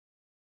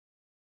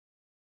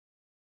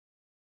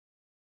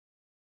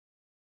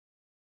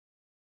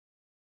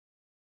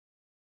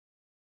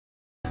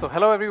So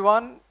hello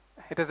everyone,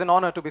 it is an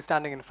honor to be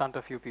standing in front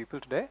of you people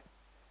today.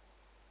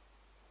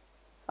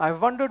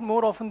 I've wondered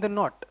more often than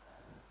not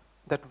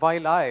that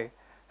while I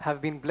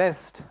have been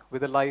blessed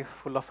with a life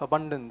full of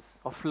abundance,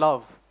 of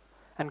love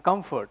and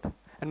comfort,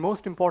 and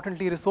most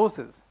importantly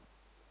resources,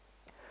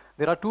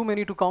 there are too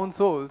many to count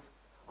souls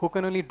who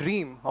can only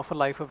dream of a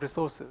life of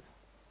resources.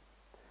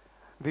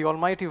 The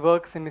Almighty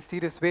works in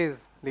mysterious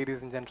ways,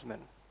 ladies and gentlemen.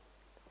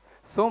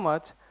 So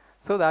much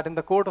so that in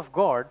the court of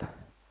God,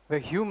 where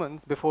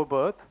humans before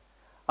birth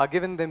are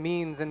given the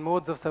means and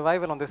modes of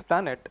survival on this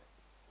planet,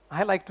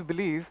 I like to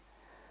believe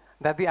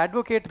that the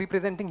advocate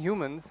representing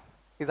humans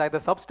is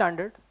either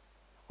substandard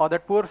or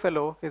that poor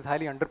fellow is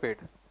highly underpaid.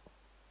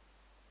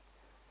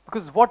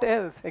 Because what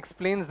else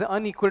explains the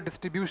unequal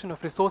distribution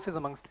of resources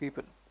amongst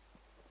people?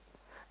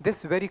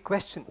 This very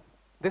question,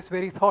 this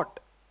very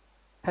thought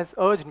has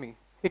urged me,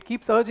 it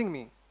keeps urging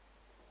me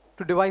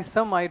to devise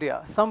some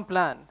idea, some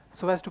plan,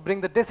 so as to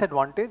bring the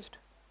disadvantaged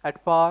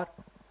at par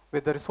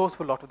with the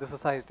resourceful lot of the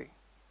society.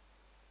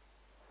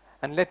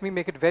 And let me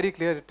make it very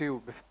clear to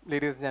you,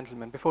 ladies and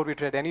gentlemen, before we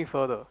tread any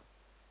further,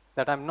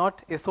 that I'm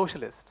not a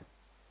socialist,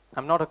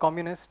 I'm not a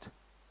communist,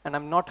 and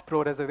I'm not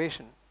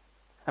pro-reservation.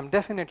 I'm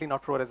definitely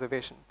not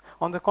pro-reservation.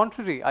 On the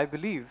contrary, I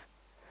believe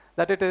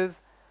that it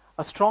is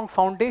a strong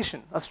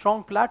foundation, a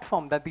strong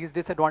platform that these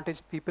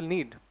disadvantaged people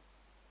need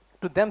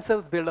to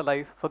themselves build a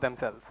life for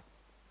themselves.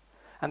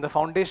 And the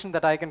foundation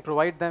that I can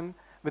provide them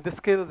with the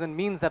skills and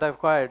means that I've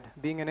acquired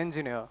being an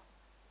engineer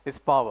is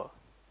power.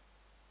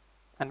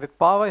 And with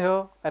power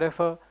here, I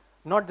refer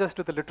not just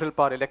to the literal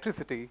power,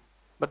 electricity,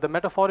 but the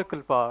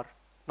metaphorical power,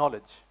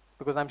 knowledge.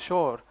 Because I'm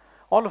sure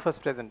all of us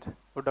present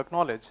would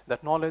acknowledge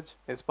that knowledge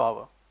is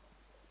power.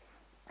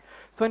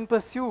 So in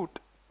pursuit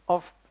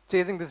of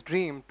chasing this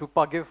dream to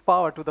give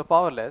power to the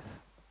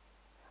powerless,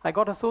 I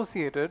got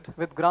associated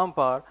with Gram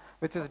Power,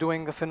 which is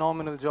doing a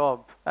phenomenal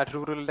job at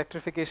rural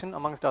electrification,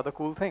 amongst other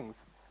cool things.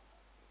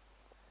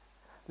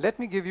 Let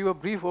me give you a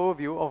brief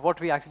overview of what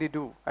we actually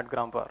do at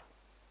Gram Power.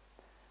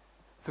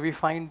 So we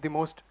find the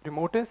most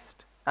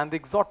remotest and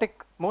the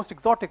most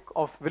exotic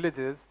of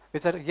villages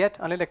which are yet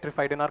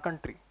unelectrified in our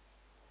country.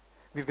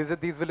 We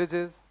visit these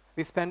villages,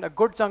 we spend a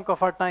good chunk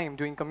of our time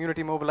doing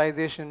community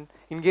mobilization,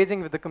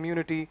 engaging with the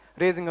community,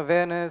 raising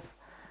awareness,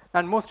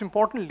 and most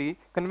importantly,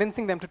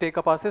 convincing them to take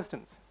up our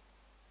systems.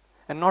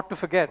 And not to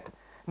forget,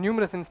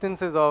 numerous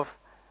instances of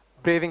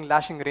braving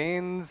lashing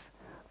rains,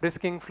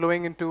 risking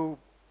flowing into,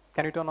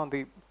 can you turn on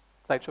the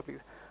slideshow please?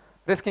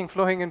 Risking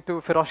flowing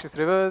into ferocious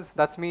rivers,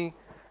 that's me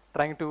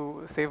trying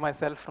to save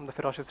myself from the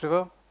ferocious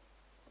river,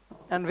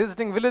 and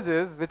visiting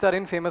villages which are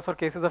infamous for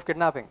cases of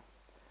kidnapping.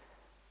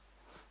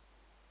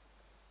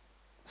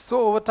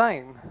 So over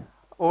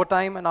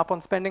time and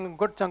upon spending a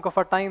good chunk of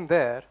our time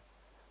there,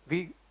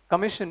 we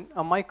commission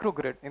a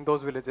microgrid in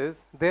those villages,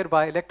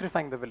 thereby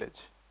electrifying the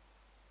village.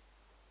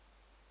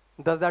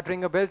 Does that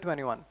ring a bell to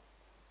anyone?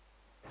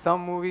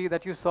 Some movie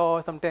that you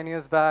saw some 10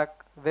 years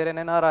back where an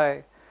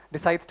NRI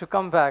decides to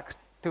come back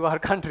to our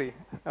country.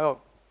 Oh,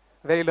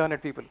 very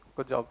learned people,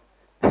 good job.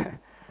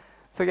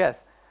 So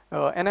yes,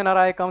 an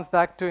NRI comes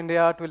back to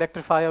India to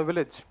electrify a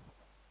village.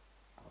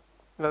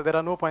 Well, there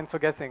are no points for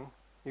guessing.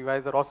 You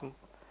guys are awesome.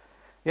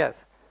 Yes,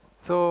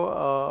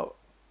 so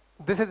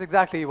this is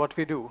exactly what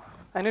we do.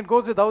 And it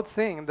goes without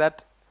saying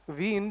that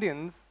we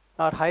Indians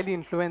are highly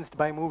influenced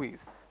by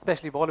movies,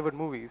 especially Bollywood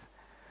movies.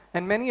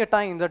 And many a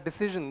time the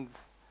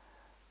decisions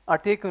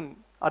are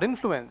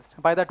influenced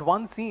by that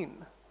one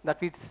scene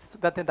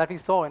that we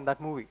saw in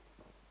that movie.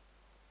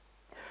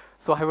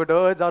 So I would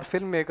urge our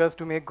filmmakers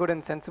to make good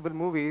and sensible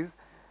movies.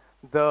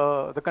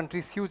 The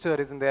country's future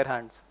is in their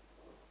hands.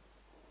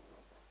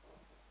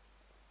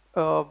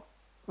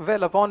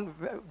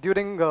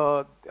 During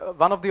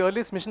one of the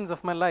earliest missions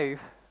of my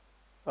life,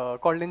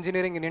 called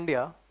Engineering in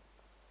India,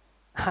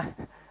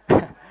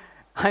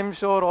 I'm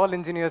sure all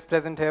engineers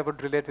present here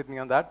would relate with me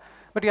on that.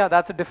 But yeah,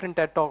 that's a different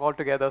TED talk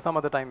altogether, some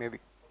other time maybe.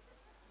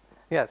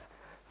 Yes.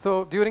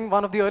 So during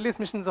one of the earliest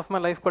missions of my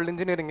life called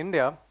Engineering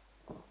India,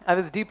 I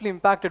was deeply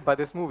impacted by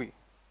this movie.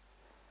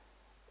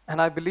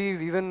 And I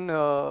believe even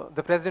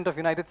the President of the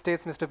United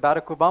States, Mr.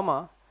 Barack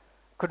Obama,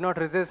 could not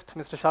resist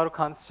Mr. Shah Rukh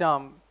Khan's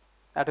charm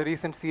at a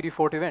recent Siri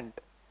Fort event.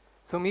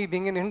 So me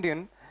being an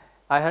Indian,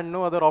 I had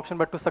no other option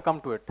but to succumb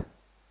to it.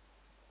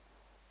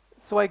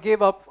 So I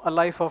gave up a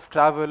life of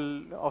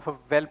travel, of a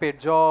well-paid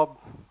job,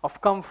 of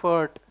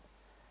comfort,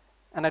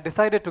 and I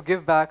decided to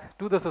give back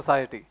to the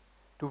society,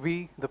 to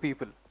we, the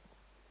people.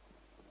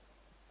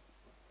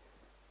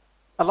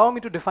 Allow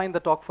me to define the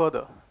talk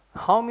further.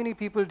 How many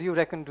people do you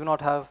reckon do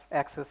not have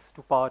access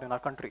to power in our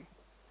country?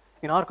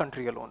 In our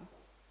country alone?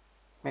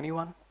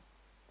 Anyone?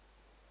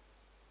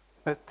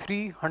 Well,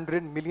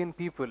 300 million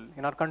people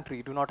in our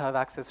country do not have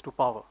access to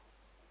power.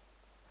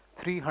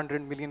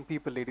 300 million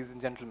people, ladies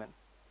and gentlemen.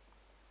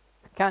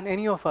 Can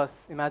any of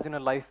us imagine a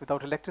life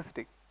without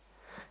electricity?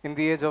 In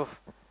the age of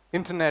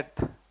internet,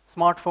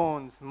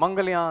 smartphones,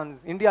 Mangalyans,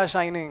 India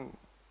shining,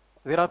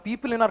 there are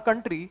people in our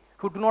country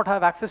who do not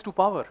have access to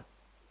power.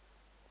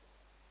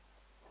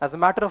 As a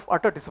matter of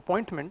utter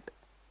disappointment,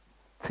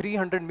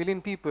 300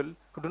 million people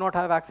who do not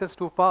have access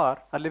to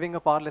power are living a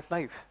powerless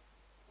life.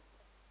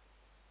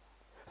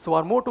 So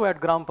our motto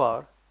at Gram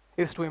Power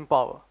is to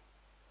empower.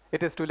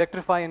 It is to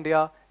electrify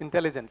India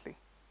intelligently.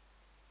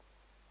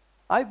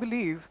 I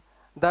believe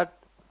that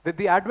with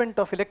the advent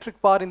of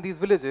electric power in these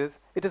villages,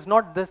 it is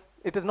not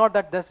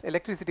that just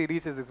electricity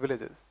reaches these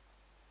villages.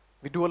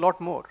 We do a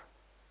lot more.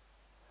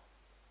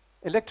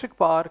 Electric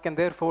power can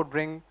therefore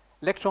bring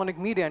electronic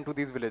media into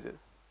these villages.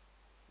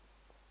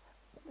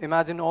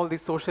 Imagine all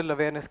these social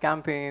awareness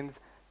campaigns,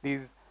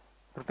 these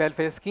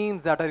welfare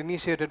schemes that are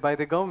initiated by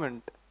the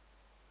government.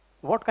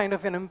 What kind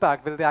of an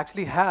impact will they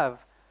actually have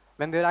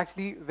when they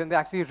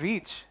actually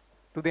reach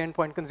to the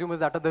endpoint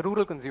consumers that are the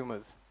rural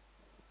consumers?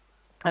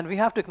 And we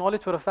have to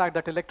acknowledge for a fact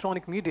that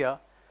electronic media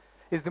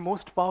is the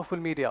most powerful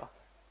media.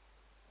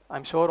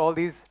 I'm sure all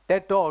these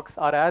TED Talks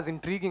are as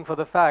intriguing for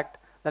the fact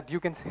that you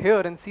can hear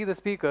and see the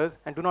speakers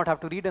and do not have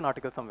to read an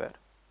article somewhere.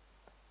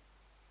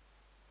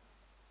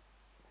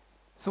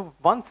 So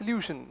one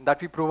solution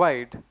that we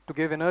provide to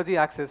give energy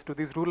access to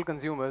these rural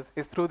consumers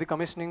is through the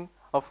commissioning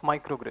of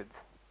microgrids.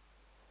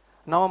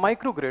 Now a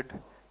microgrid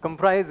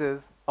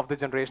comprises of the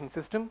generation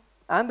system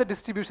and the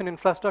distribution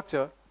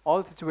infrastructure,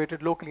 all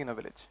situated locally in a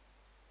village.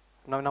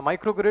 Now in a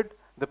microgrid,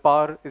 the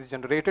power is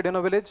generated in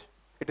a village,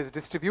 it is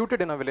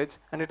distributed in a village,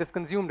 and it is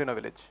consumed in a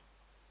village.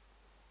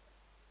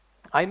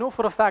 I know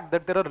for a fact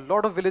that there are a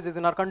lot of villages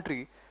in our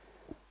country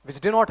which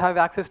do not have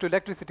access to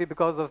electricity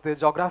because of their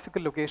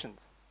geographical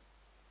locations.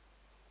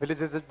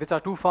 Villages which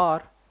are too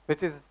far,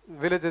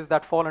 villages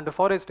that fall under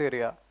forest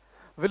area,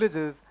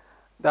 villages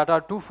that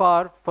are too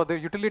far for the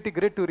utility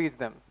grid to reach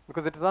them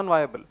because it is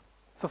unviable.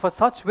 So for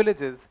such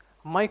villages,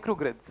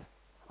 microgrids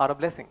are a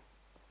blessing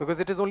because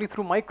it is only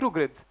through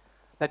microgrids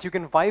that you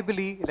can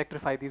viably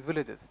electrify these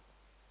villages.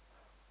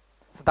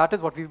 So that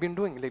is what we've been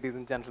doing, ladies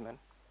and gentlemen.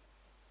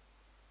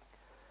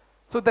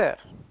 So there,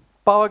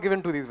 power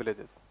given to these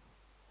villages.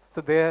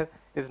 So there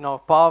is now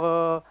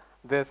power,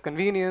 there's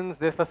convenience,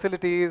 there's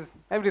facilities,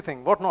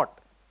 everything, whatnot.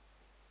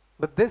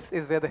 But this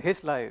is where the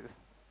hitch lies.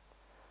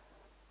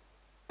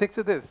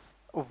 Picture this.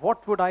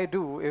 What would I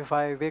do if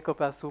I wake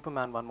up as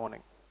Superman one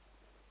morning?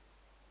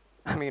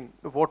 I mean,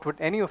 what would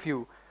any of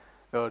you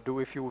do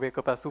if you wake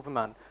up as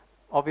Superman?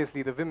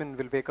 Obviously, the women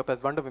will wake up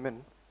as Wonder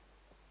Women.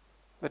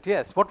 But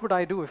yes, what would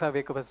I do if I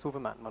wake up as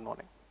Superman one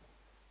morning?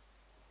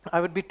 I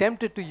would be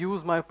tempted to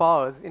use my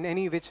powers in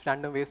any which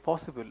random ways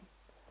possible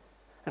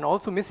and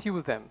also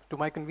misuse them to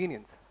my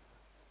convenience.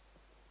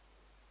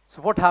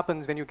 So what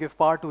happens when you give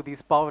power to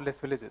these powerless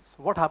villages?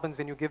 What happens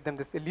when you give them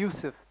this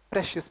elusive,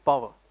 precious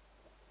power?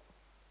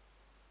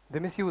 They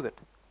misuse it.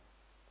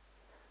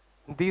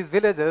 These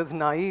villagers,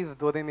 naive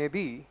though they may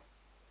be,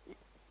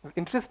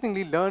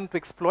 interestingly learn to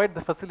exploit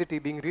the facility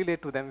being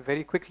relayed to them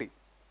very quickly.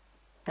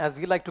 As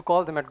we like to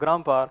call them at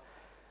Gram Power,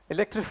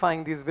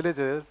 electrifying these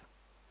villagers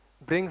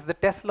brings the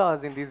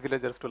Teslas in these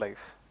villagers to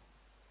life.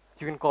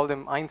 You can call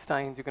them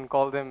Einsteins, you can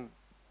call them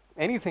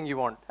anything you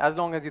want, as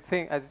long as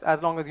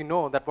you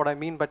know that what I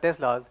mean by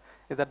Teslas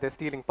is that they're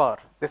stealing power.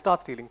 They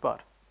start stealing power.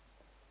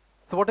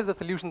 So what is the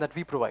solution that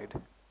we provide?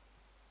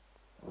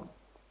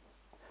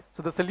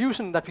 So the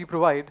solution that we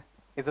provide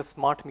is a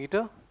smart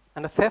meter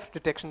and a theft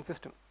detection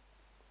system.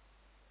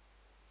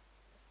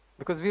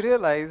 Because we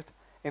realized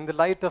in the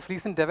light of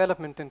recent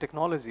development in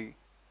technology,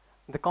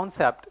 the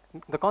concept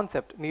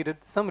needed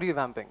some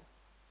revamping.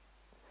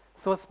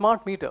 So a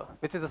smart meter,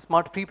 which is a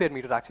smart prepaid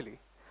meter actually.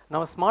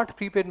 Now a smart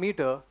prepaid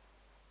meter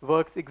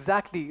works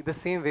exactly the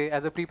same way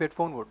as a prepaid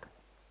phone would.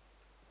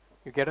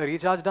 You get a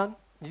recharge done,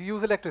 you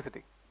use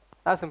electricity.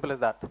 As simple as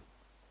that.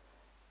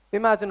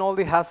 Imagine all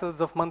the hassles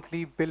of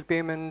monthly bill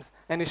payments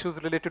and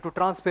issues related to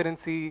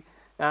transparency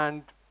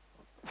and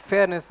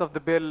fairness of the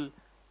bill,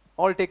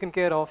 all taken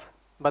care of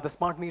by the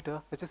smart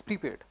meter, which is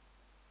prepaid.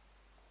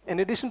 In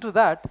addition to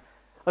that,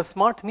 a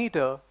smart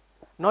meter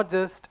not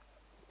just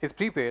is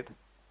prepaid,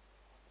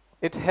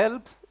 it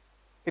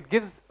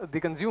gives the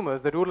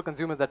consumers, the rural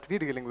consumers that we're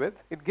dealing with,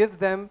 it gives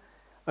them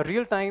a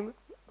real-time,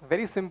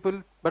 very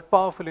simple but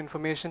powerful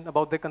information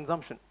about their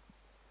consumption.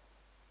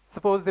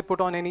 Suppose they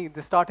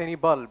start any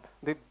bulb,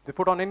 they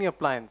put on any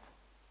appliance.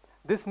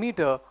 This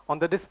meter on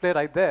the display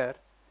right there,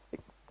 it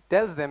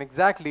tells them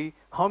exactly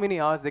how many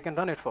hours they can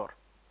run it for.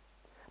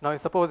 Now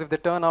suppose if they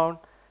turn on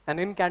an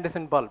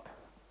incandescent bulb,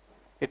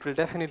 it will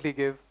definitely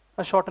give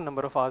a shorter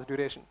number of hours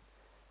duration.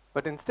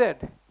 But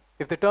instead,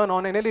 if they turn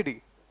on an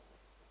LED,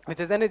 which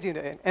is energy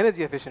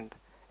efficient,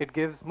 it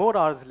gives more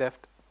hours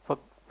left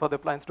for the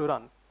appliance to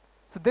run.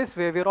 So this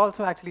way, we're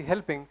also actually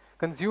helping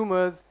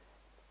consumers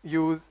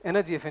use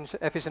energy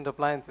efficient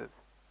appliances.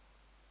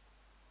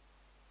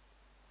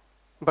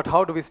 But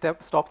how do we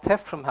stop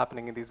theft from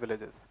happening in these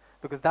villages?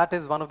 Because that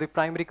is one of the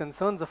primary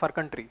concerns of our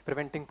country,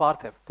 preventing power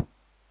theft.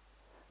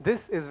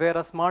 This is where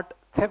a smart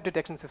theft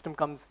detection system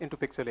comes into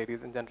picture,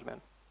 ladies and gentlemen.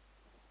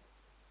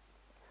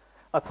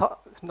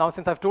 Now,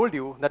 since I've told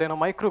you that in a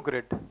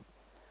microgrid,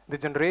 the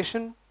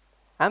generation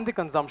and the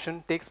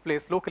consumption takes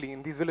place locally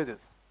in these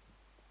villages.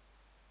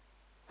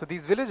 So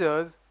these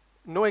villagers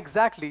know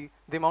exactly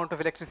the amount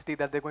of electricity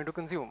that they're going to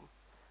consume.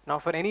 Now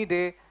for any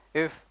day,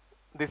 if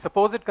the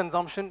supposed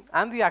consumption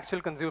and the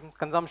actual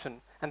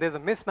consumption, and there's a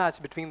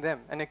mismatch between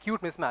them, an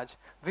acute mismatch,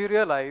 we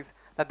realize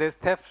that there's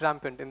theft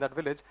rampant in that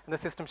village and the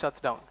system shuts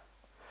down.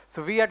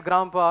 So we at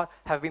Grampa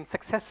have been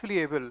successfully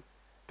able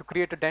to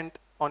create a dent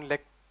on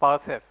power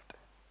theft,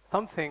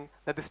 something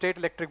that the state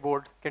electric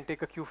boards can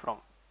take a cue from.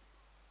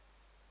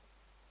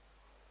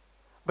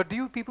 But do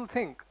you people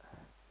think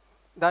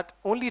that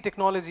only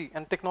technology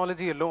and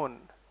technology alone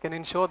can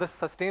ensure the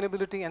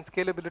sustainability and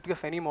scalability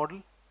of any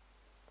model?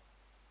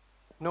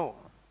 No.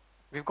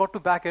 We've got to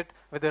back it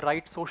with the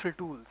right social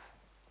tools.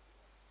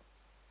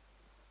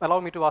 Allow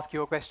me to ask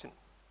you a question.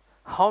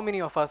 How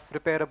many of us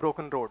repair a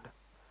broken road?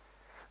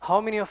 How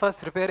many of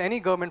us repair any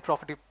government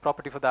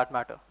property for that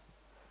matter?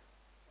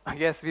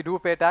 Yes, we do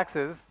pay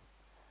taxes,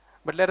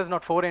 but let us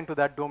not foray into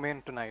that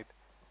domain tonight.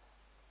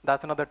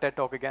 That's another TED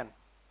talk again.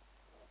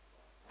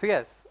 So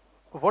yes,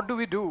 what do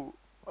we do?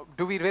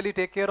 Do we really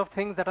take care of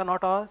things that are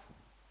not ours?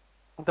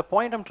 The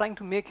point I'm trying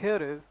to make here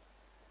is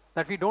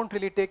that we don't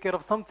really take care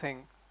of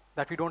something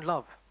that we don't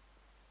love.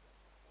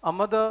 A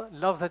mother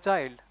loves her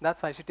child,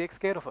 that's why she takes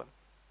care of her.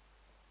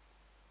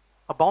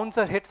 A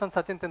bouncer hits on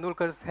Sachin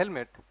Tendulkar's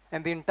helmet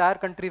and the entire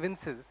country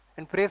winces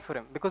and prays for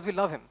him because we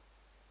love him.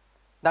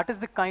 That is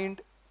the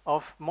kind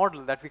of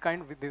model that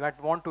we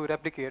want to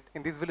replicate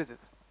in these villages.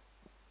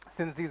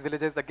 Since these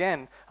villages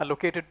again are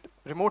located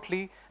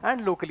remotely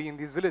and locally in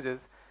these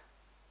villages,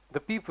 the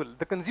people,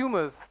 the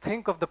consumers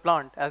think of the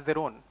plant as their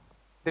own.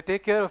 They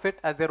take care of it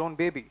as their own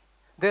baby.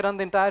 They run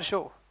the entire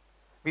show.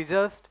 We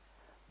just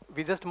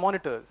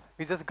monitors,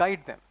 we just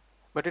guide them,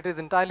 but it is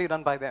entirely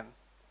run by them.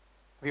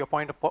 We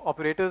appoint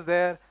operators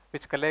there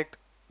which collect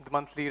the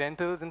monthly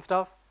rentals and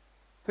stuff.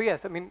 So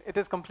yes, I mean, it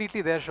is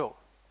completely their show,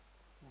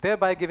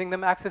 thereby giving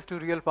them access to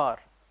real power.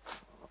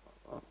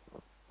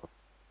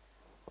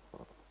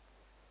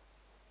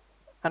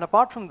 And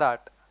apart from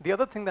that, the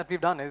other thing that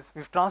we've done is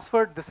we've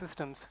transferred the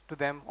systems to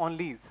them on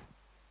lease.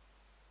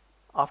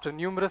 After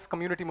numerous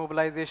community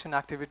mobilization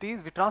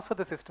activities, we transfer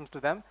the systems to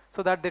them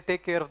so that they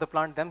take care of the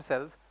plant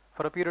themselves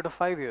for a period of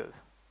 5 years.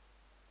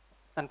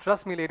 And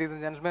trust me, ladies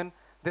and gentlemen,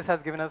 this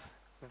has given us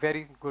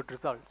very good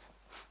results.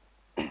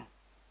 So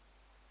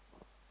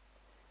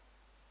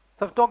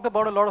I've talked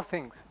about a lot of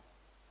things.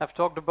 I've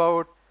talked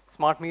about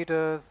smart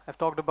meters, I've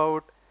talked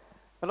about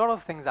a lot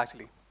of things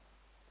actually.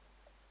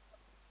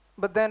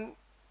 But then,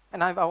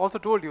 and I've also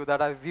told you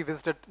that we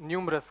visited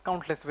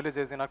countless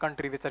villages in our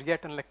country which are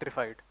yet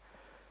unelectrified.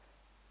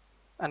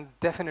 And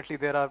definitely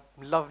there are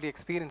lovely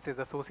experiences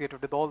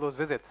associated with all those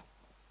visits.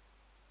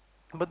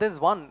 But there's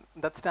one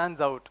that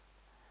stands out,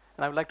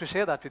 and I would like to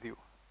share that with you.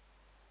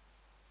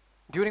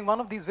 During one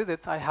of these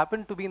visits, I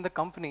happened to be in the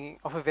company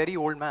of a very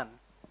old man,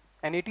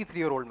 an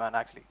 83-year-old man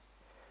actually.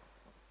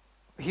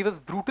 He was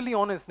brutally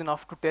honest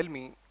enough to tell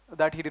me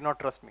that he did not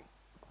trust me.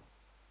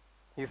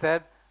 He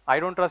said, I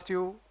don't trust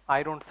you,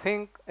 I don't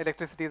think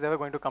electricity is ever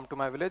going to come to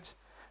my village,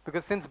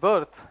 because since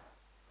birth,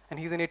 and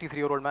he's an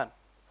 83-year-old man,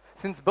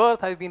 since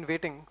birth I've been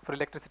waiting for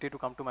electricity to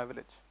come to my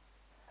village.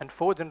 And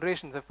 4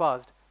 generations have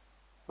passed,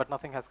 but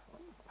nothing has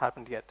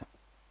happened yet.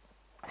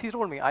 He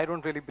told me, I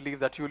don't really believe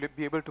that you will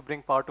be able to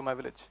bring power to my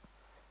village.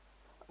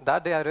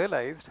 That day I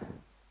realized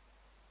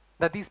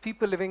that these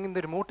people living in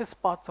the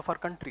remotest parts of our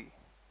country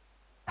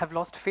have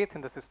lost faith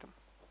in the system.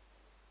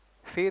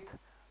 Faith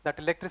that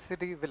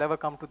electricity will ever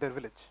come to their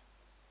village.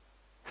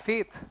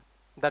 Faith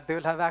that they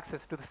will have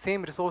access to the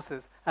same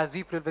resources as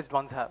we privileged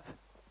ones have.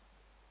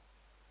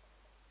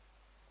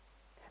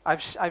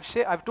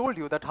 I've told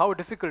you that how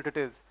difficult it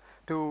is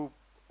to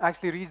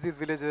actually reach these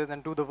villages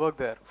and do the work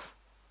there.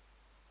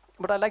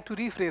 But I like to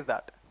rephrase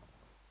that.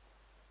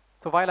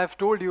 So while I've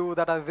told you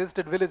that I've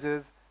visited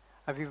villages,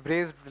 we've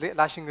braved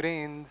lashing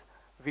rains,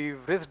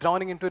 we've risked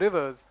drowning into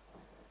rivers,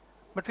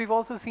 but we've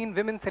also seen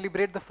women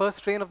celebrate the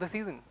first rain of the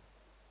season.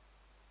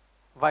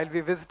 While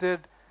we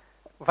visited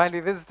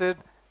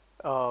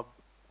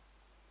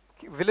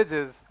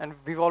villages and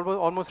we've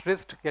almost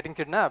risked getting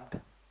kidnapped,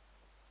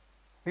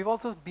 we've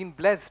also been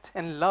blessed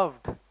and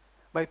loved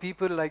by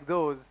people like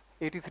those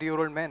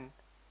 83-year-old men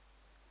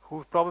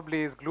who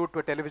probably is glued to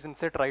a television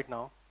set right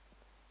now.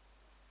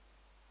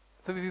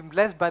 So we've been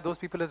blessed by those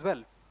people as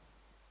well.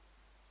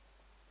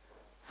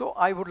 So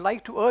I would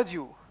like to urge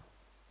you,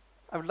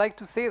 I would like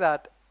to say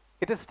that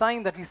it is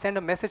time that we send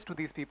a message to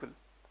these people,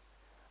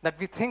 that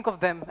we think of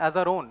them as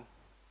our own.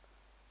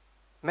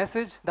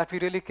 Message that we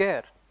really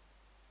care.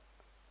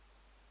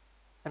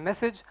 A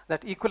message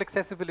that equal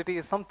accessibility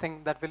is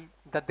something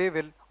that they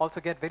will also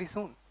get very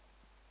soon.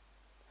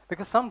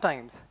 Because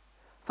sometimes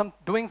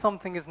doing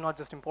something is not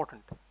just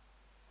important.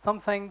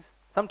 Sometimes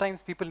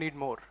people need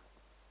more.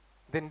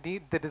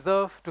 They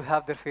deserve to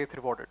have their faith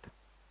rewarded.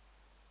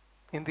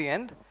 In the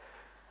end,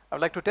 I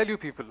would like to tell you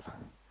people,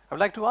 I would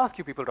like to ask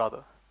you people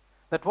rather,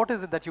 that what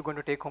is it that you're going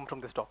to take home from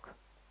this talk?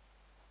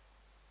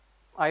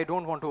 I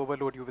don't want to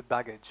overload you with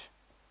baggage.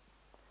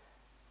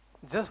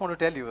 Just want to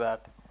tell you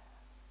that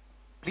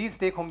please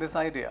take home this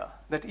idea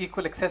that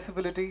equal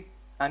accessibility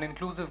and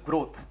inclusive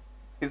growth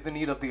is the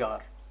need of the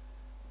hour.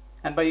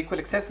 And by equal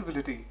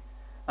accessibility,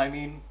 I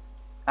mean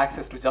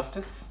access to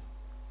justice,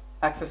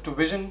 access to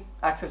vision,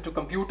 access to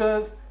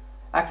computers,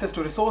 access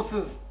to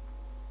resources,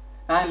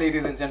 and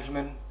ladies and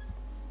gentlemen,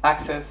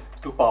 access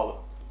to power.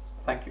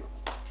 Thank you.